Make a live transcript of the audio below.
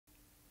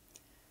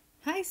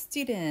Hi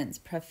students,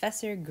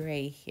 Professor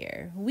Gray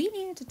here. We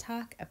need to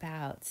talk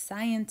about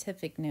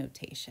scientific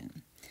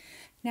notation.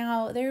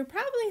 Now, there are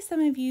probably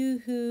some of you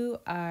who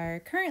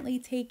are currently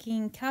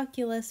taking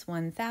Calculus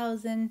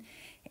 1000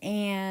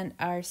 and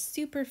are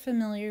super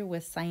familiar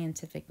with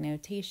scientific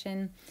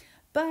notation,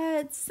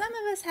 but some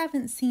of us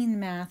haven't seen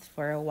math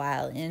for a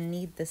while and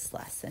need this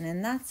lesson,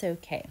 and that's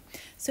okay.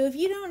 So if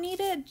you don't need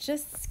it,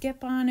 just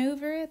skip on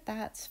over it,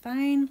 that's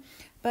fine.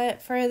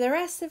 But for the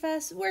rest of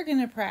us, we're going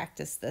to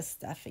practice this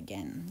stuff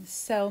again.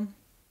 So,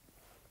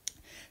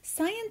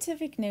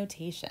 scientific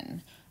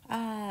notation.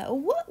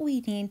 What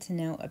we need to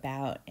know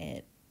about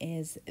it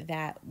is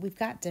that we've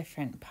got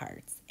different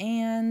parts.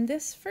 And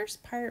this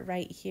first part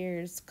right here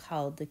is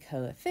called the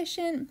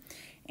coefficient.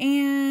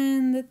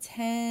 And the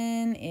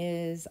 10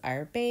 is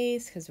our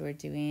base because we're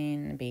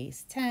doing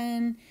base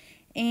 10.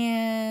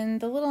 And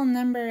the little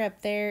number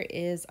up there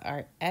is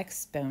our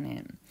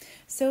exponent.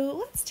 So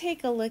let's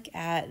take a look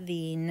at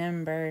the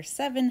number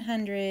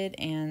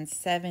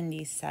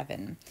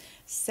 777.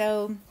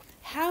 So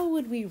how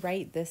would we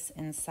write this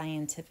in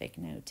scientific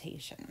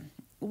notation?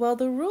 Well,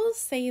 the rules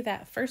say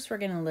that first we're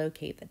going to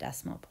locate the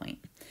decimal point.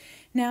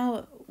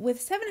 Now,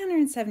 with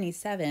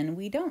 777,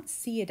 we don't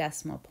see a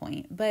decimal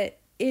point, but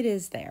it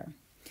is there.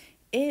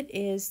 It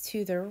is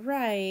to the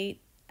right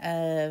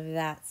of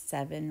that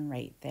 7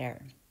 right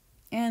there.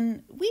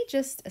 And we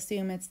just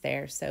assume it's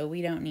there, so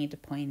we don't need to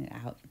point it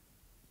out.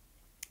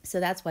 So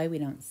that's why we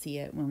don't see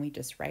it when we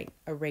just write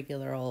a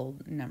regular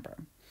old number.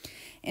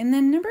 And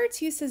then number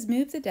 2 says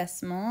move the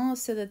decimal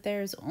so that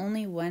there's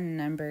only one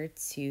number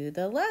to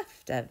the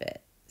left of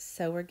it.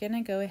 So we're going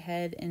to go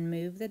ahead and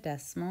move the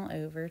decimal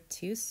over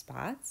 2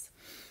 spots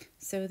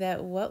so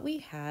that what we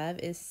have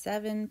is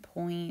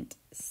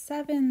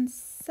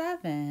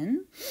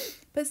 7.77,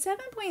 but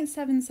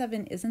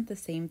 7.77 isn't the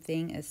same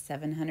thing as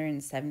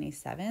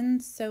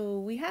 777, so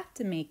we have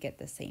to make it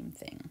the same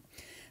thing.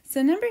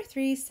 So number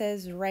 3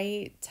 says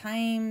write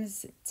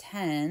times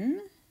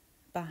 10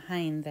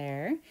 behind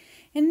there.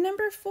 And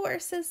number 4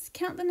 says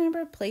count the number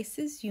of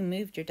places you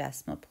moved your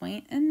decimal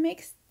point and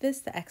makes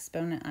this the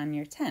exponent on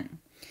your 10.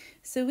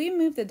 So we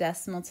move the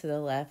decimal to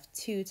the left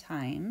 2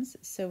 times,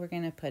 so we're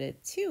going to put a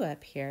 2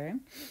 up here.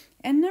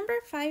 And number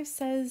 5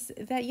 says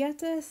that you have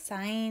to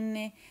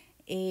assign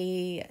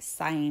a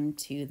sign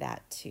to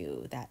that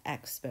 2, that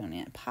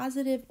exponent,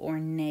 positive or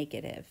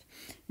negative.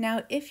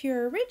 Now, if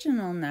your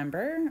original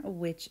number,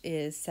 which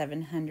is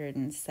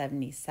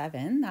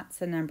 777, that's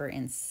the number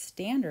in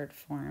standard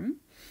form,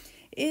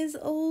 is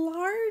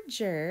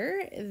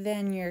larger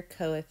than your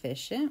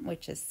coefficient,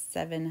 which is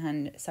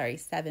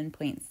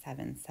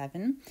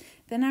 7.77,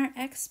 then our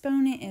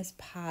exponent is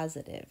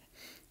positive.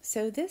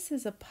 So this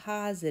is a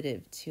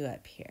positive 2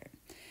 up here.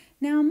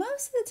 Now,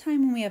 most of the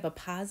time when we have a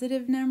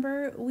positive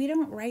number, we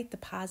don't write the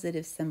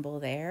positive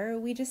symbol there.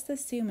 We just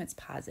assume it's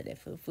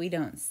positive if we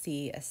don't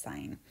see a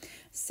sign.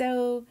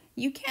 So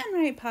you can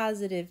write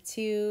positive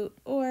 2,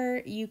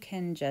 or you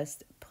can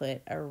just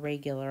put a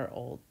regular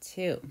old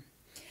 2.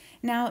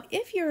 Now,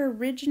 if your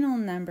original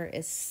number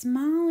is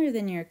smaller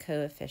than your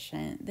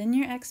coefficient, then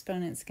your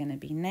exponent is going to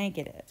be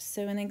negative.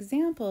 So an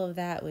example of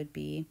that would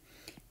be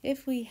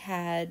if we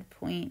had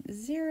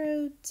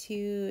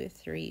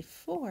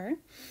 0.0234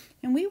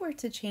 and we were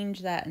to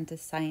change that into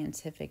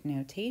scientific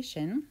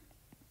notation,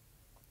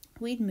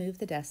 we'd move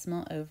the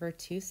decimal over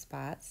 2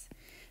 spots.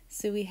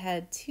 So we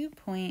had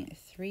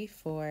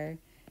 2.34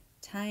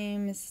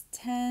 times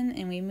 10,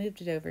 and we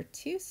moved it over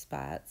 2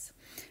 spots.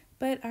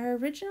 But our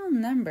original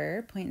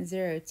number,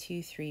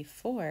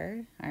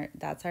 0.0234,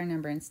 that's our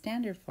number in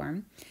standard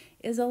form,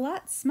 is a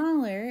lot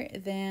smaller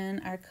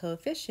than our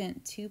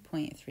coefficient,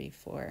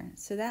 2.34.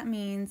 So that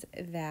means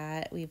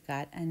that we've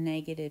got a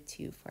negative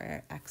 2 for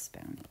our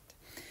exponent.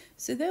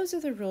 So those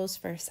are the rules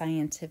for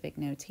scientific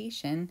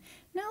notation.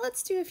 Now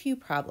let's do a few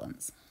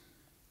problems.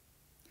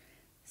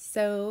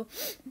 So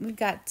we've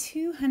got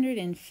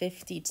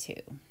 252,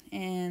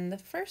 and the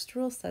first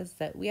rule says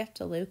that we have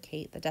to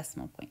locate the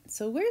decimal point.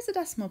 So where's the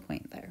decimal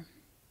point there?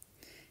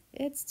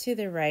 It's to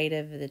the right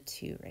of the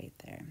 2 right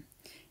there.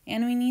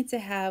 And we need to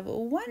have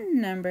one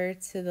number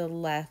to the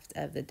left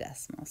of the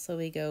decimal. So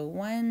we go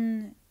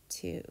 1,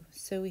 2.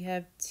 So we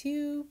have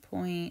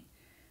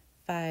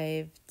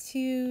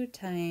 2.52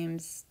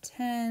 times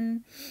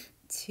 10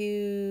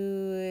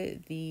 to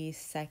the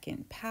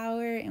second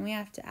power, and we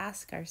have to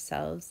ask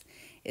ourselves,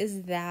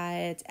 is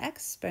that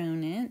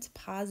exponent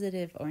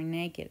positive or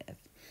negative?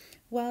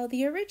 Well,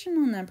 the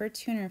original number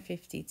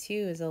 252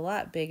 is a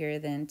lot bigger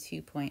than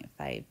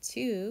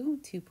 2.52.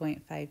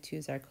 2.52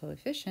 is our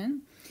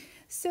coefficient.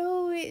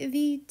 So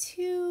the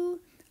 2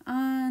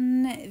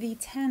 on the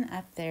 10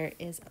 up there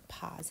is a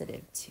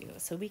positive 2.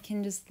 So we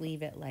can just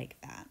leave it like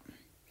that.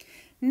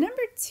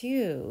 Number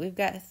 2, we've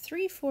got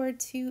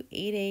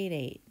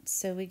 342,888.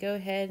 So we go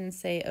ahead and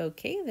say,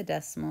 okay, the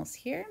decimal's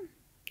here.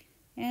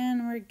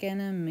 And we're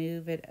gonna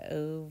move it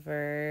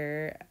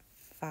over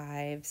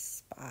 5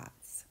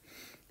 spots.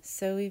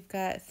 So we've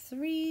got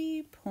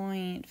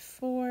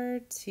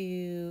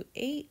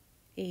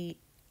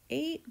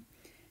 3.42888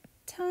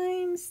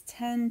 times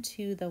 10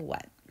 to the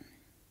what?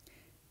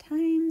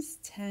 Times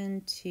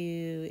 10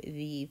 to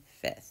the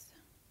 5th.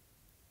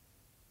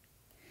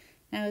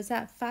 Now, is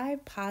that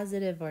 5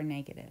 positive or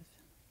negative?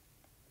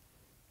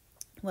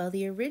 Well,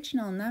 the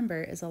original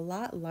number is a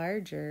lot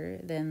larger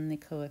than the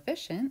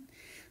coefficient,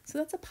 so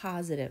that's a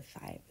positive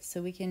 5.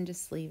 So we can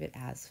just leave it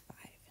as 5.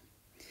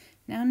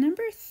 Now,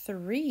 number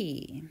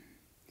 3,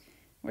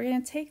 we're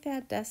going to take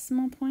that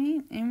decimal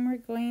point and we're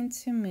going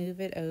to move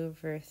it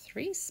over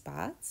 3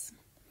 spots.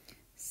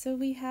 So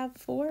we have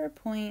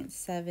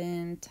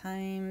 4.7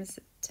 times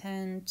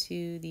 10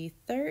 to the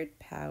 3rd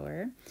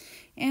power,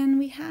 and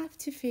we have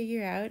to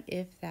figure out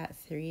if that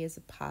 3 is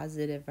a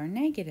positive or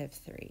negative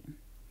 3.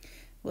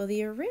 Well,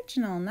 the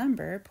original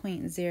number,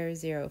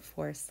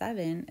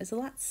 0.0047, is a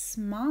lot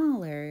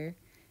smaller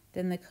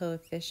than the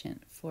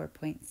coefficient,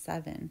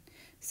 4.7.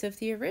 So if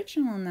the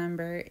original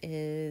number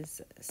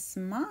is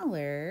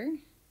smaller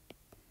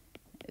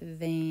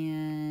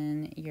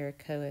than your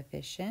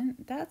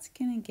coefficient, that's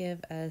going to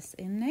give us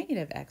a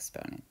negative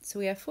exponent. So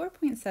we have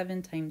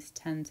 4.7 times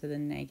 10 to the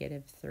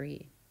negative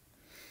 3.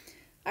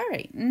 All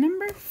right,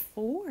 number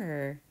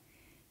 4.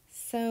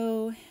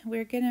 So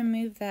we're going to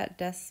move that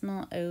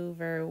decimal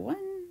over 1,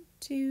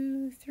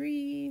 2,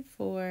 3,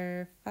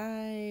 4,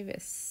 5,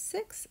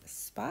 6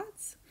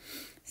 spots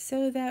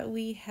so that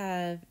we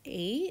have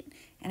 8.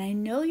 And I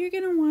know you're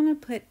going to want to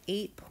put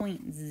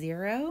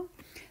 8.0,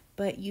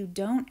 but you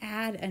don't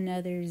add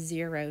another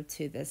 0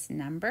 to this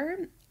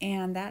number.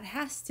 And that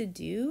has to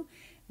do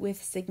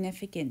with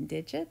significant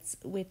digits,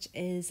 which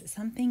is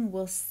something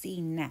we'll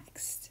see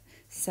next.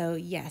 So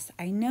yes,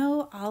 I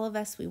know all of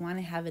us, we want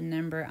to have a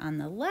number on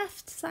the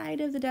left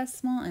side of the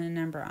decimal and a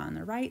number on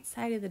the right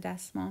side of the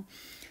decimal,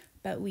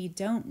 but we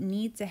don't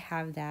need to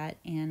have that,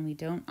 and we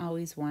don't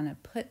always want to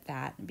put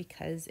that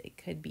because it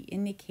could be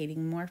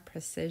indicating more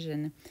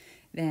precision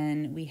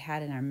than we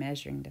had in our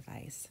measuring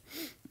device.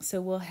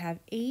 So we'll have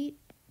 8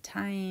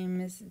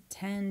 times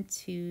 10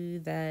 to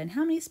the, and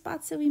how many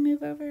spots did we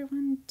move over?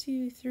 1,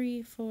 2,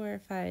 3,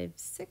 4, 5,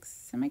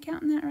 6. Am I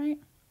counting that right?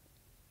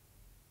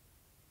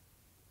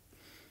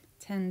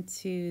 10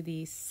 to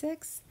the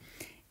 6th.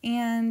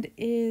 And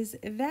is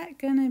that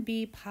going to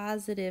be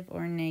positive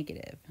or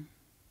negative?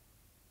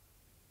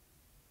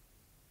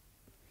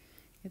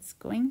 It's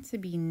going to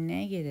be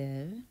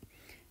negative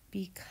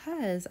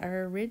because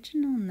our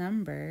original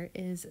number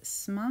is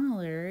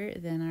smaller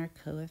than our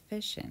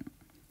coefficient.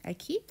 I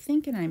keep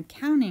thinking I'm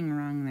counting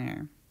wrong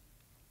there.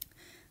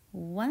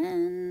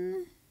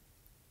 1,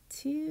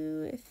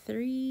 2,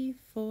 3,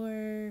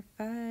 4,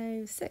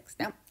 5, 6.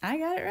 No, I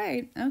got it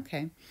right.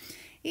 Okay.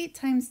 8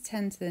 times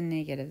 10 to the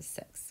negative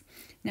 6.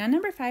 Now,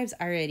 number 5 is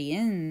already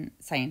in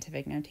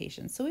scientific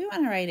notation, so we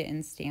want to write it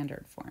in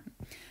standard form.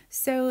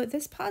 So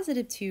this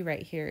positive 2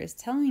 right here is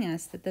telling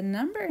us that the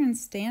number in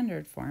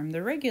standard form,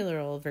 the regular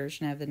old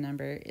version of the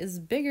number, is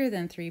bigger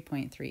than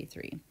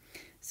 3.33.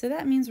 So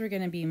that means we're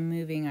going to be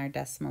moving our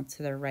decimal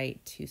to the right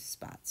 2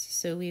 spots.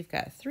 So we've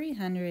got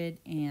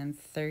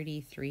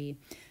 333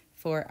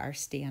 for our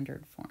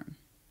standard form.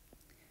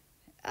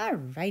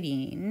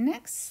 Alrighty,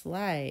 next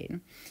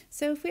slide.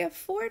 So if we have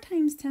 4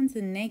 times 10 to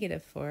the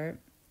negative 4,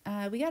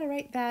 we got to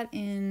write that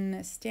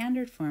in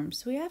standard form.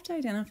 So we have to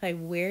identify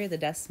where the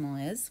decimal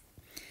is.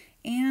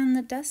 And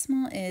the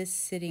decimal is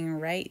sitting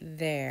right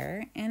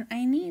there. And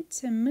I need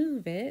to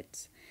move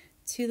it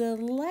to the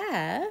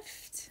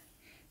left.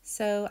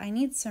 So I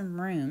need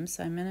some room.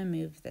 So I'm going to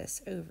move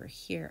this over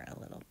here a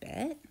little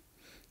bit.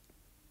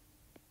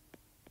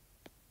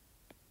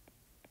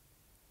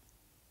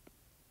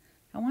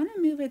 I want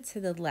to move it to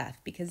the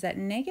left because that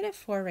negative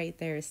 4 right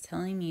there is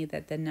telling me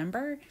that the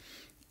number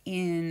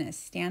in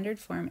standard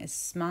form is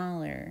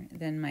smaller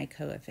than my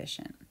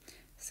coefficient.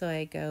 So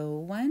I go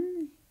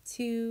 1,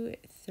 2,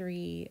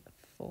 3,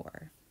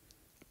 4.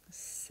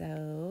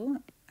 So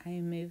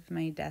I move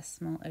my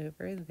decimal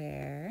over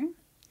there.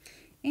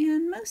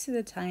 And most of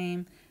the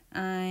time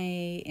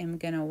I am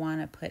going to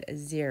want to put a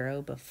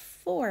 0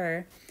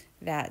 before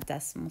that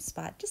decimal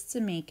spot just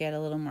to make it a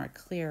little more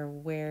clear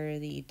where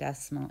the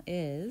decimal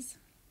is.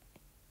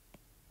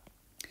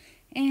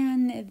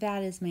 And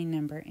that is my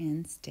number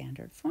in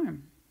standard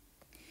form.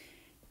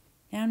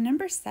 Now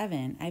number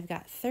 7, I've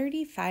got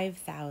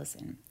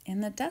 35,000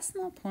 and the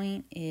decimal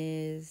point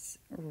is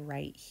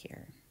right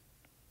here.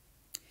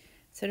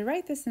 So to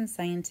write this in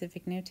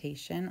scientific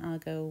notation, I'll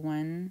go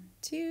 1,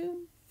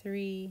 2,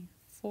 3,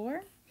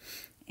 4,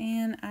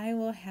 and I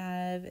will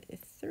have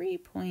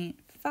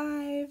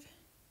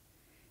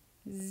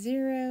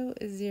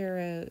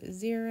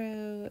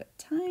 3.500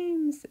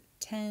 times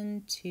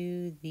 10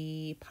 to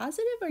the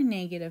positive or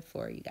negative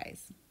 4, you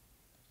guys?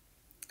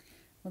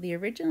 Well, the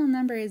original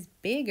number is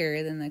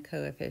bigger than the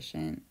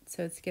coefficient,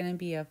 so it's going to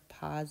be a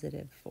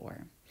positive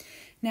 4.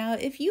 Now,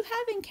 if you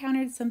have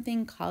encountered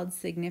something called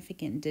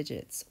significant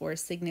digits or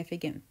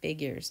significant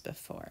figures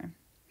before,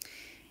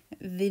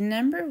 the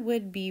number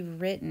would be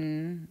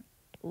written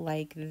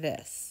like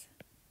this.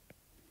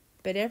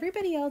 But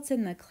everybody else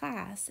in the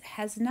class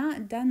has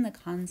not done the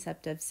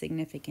concept of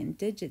significant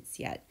digits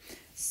yet.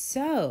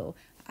 So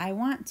I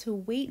want to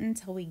wait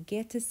until we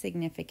get to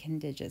significant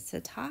digits to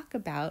talk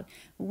about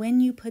when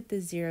you put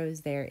the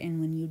zeros there and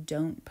when you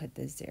don't put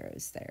the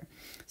zeros there.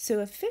 So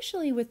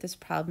officially with this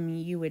problem,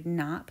 you would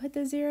not put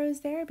the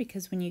zeros there,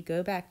 because when you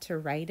go back to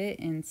write it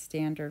in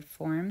standard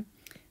form,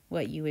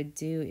 what you would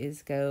do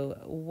is go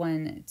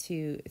 1,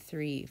 2,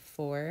 3,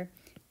 4,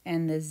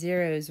 and the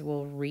zeros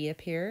will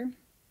reappear.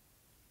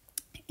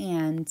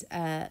 And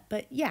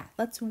but yeah,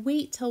 let's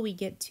wait till we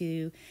get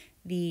to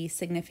the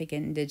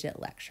significant digit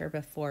lecture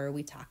before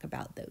we talk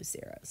about those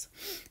zeros.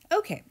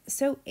 Okay,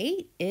 so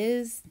 8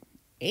 is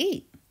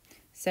 8.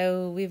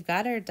 So we've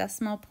got our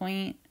decimal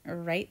point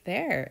right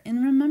there.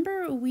 And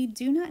remember, we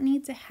do not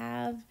need to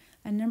have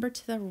a number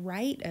to the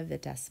right of the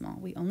decimal.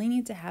 We only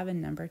need to have a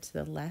number to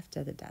the left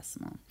of the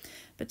decimal.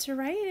 But to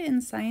write it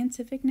in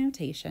scientific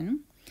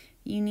notation,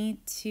 you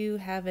need to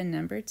have a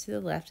number to the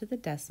left of the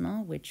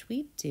decimal, which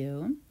we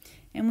do,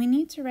 and we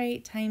need to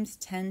write times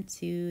 10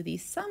 to the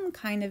some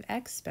kind of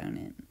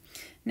exponent.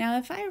 Now,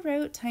 if I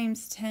wrote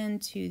times 10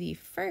 to the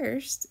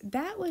first,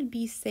 that would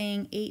be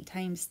saying 8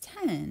 times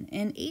 10,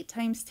 and 8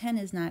 times 10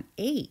 is not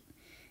 8,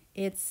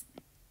 it's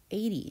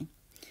 80.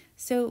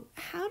 So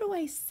how do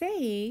I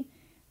say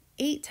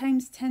 8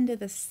 times 10 to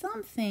the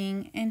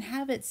something and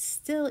have it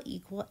still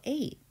equal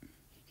 8?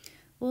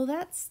 Well,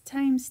 that's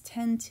times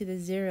 10 to the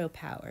 0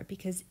 power,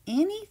 because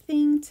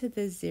anything to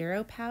the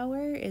 0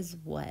 power is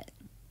what?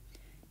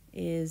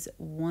 Is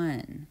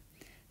 1.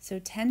 So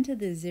 10 to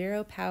the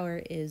 0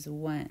 power is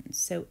 1.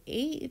 So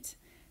 8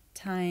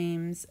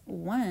 times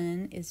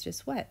 1 is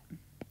just what?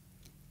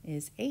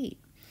 Is 8.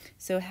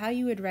 So how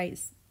you would write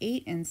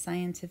 8 in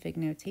scientific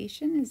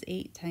notation is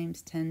 8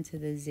 times 10 to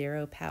the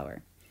 0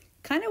 power.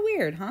 Kind of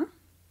weird, huh?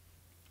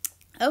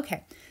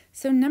 Okay,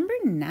 so number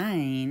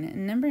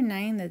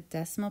 9, the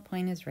decimal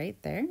point is right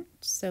there.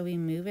 So we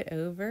move it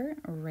over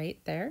right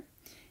there.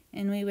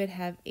 And we would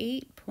have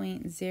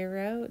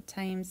 8.0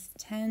 times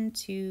 10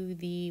 to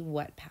the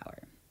what power?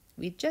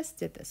 We just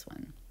did this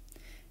one.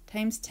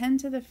 Times 10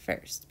 to the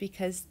first,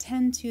 because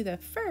 10 to the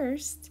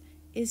first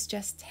is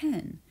just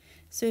 10.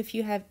 So if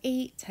you have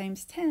 8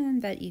 times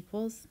 10, that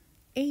equals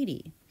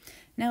 80.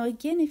 Now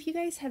again, if you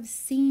guys have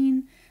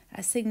seen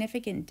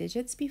significant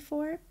digits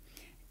before,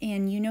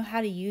 and you know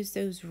how to use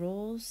those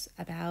rules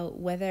about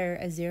whether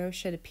a 0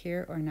 should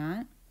appear or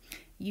not,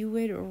 you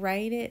would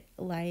write it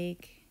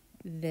like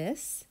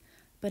this.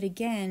 But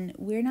again,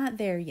 we're not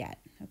there yet,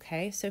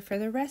 okay? So for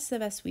the rest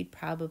of us, we'd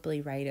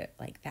probably write it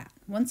like that.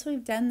 Once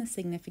we've done the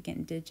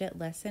significant digit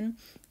lesson,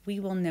 we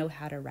will know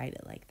how to write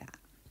it like that.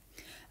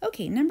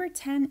 Okay, number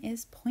 10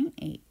 is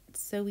 0.8.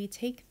 So we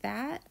take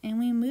that and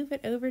we move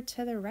it over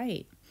to the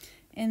right.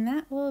 And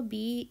that will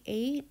be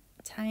 8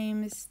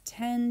 times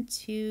 10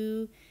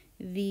 to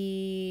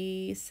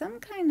the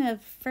some kind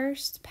of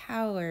first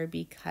power,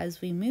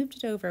 because we moved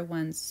it over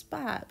one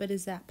spot, but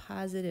is that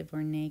positive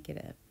or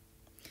negative?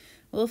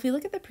 Well, if we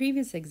look at the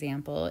previous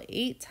example,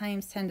 8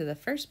 times 10 to the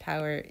first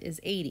power is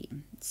 80.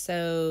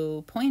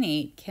 So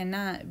 0.8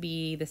 cannot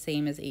be the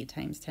same as 8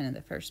 times 10 to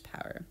the first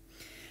power.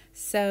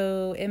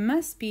 So it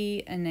must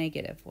be a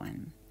negative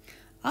one.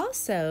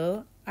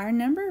 Also, our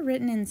number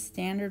written in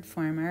standard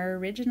form, our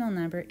original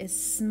number,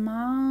 is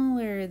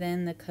smaller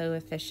than the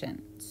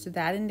coefficient. So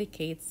that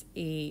indicates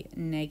a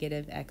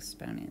negative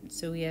exponent.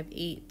 So we have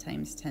 8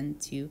 times 10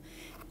 to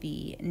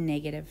the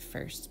negative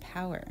first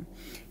power.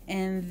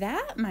 And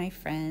that, my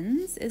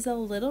friends, is a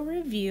little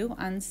review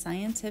on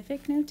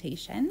scientific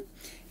notation.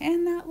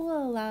 And that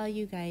will allow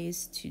you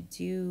guys to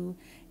do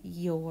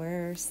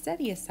your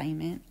study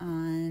assignment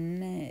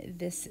on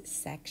this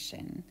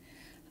section.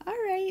 All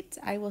right,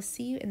 I will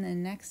see you in the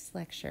next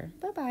lecture.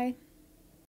 Bye-bye.